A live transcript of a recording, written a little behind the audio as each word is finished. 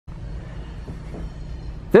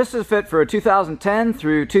This is fit for a 2010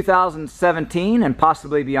 through 2017 and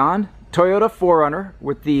possibly beyond Toyota 4Runner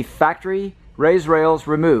with the factory raised rails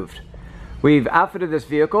removed. We've outfitted this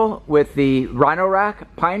vehicle with the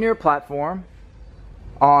Rhino-Rack Pioneer Platform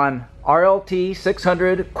on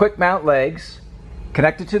RLT600 quick mount legs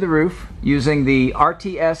connected to the roof using the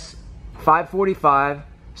RTS 545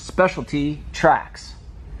 specialty tracks.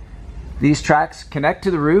 These tracks connect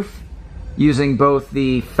to the roof using both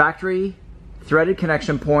the factory threaded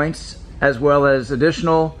connection points as well as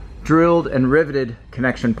additional drilled and riveted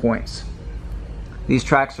connection points. These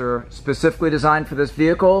tracks are specifically designed for this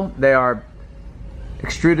vehicle. They are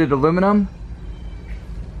extruded aluminum,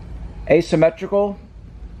 asymmetrical,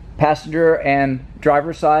 passenger and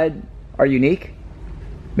driver side are unique,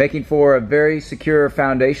 making for a very secure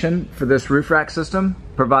foundation for this roof rack system,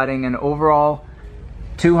 providing an overall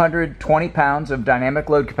 220 pounds of dynamic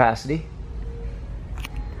load capacity.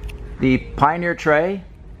 The Pioneer tray,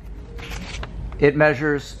 it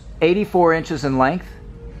measures 84 inches in length,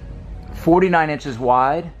 49 inches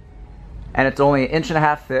wide, and it's only 1.5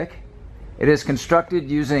 inches thick. It is constructed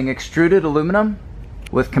using extruded aluminum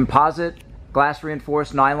with composite glass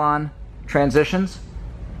reinforced nylon transitions.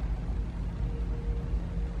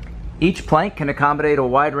 Each plank can accommodate a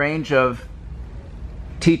wide range of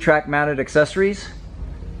T-track mounted accessories.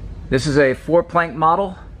 This is a 4-plank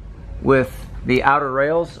model with the outer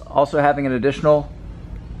rails also having an additional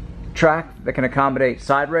track that can accommodate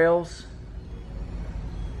side rails.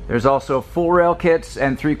 There's also full rail kits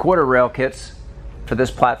and 3/4 rail kits for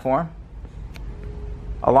this platform,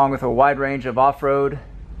 along with a wide range of off-road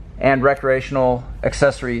and recreational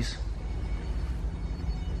accessories.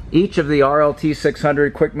 Each of the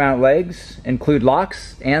RLT600 quick mount legs include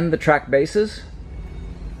locks and the track bases.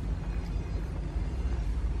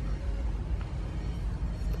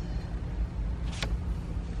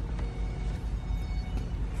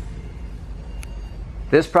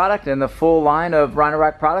 This product and the full line of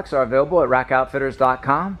Rhino-Rack products are available at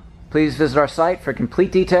rackoutfitters.com. Please visit our site for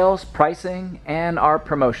complete details, pricing, and our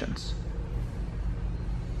promotions.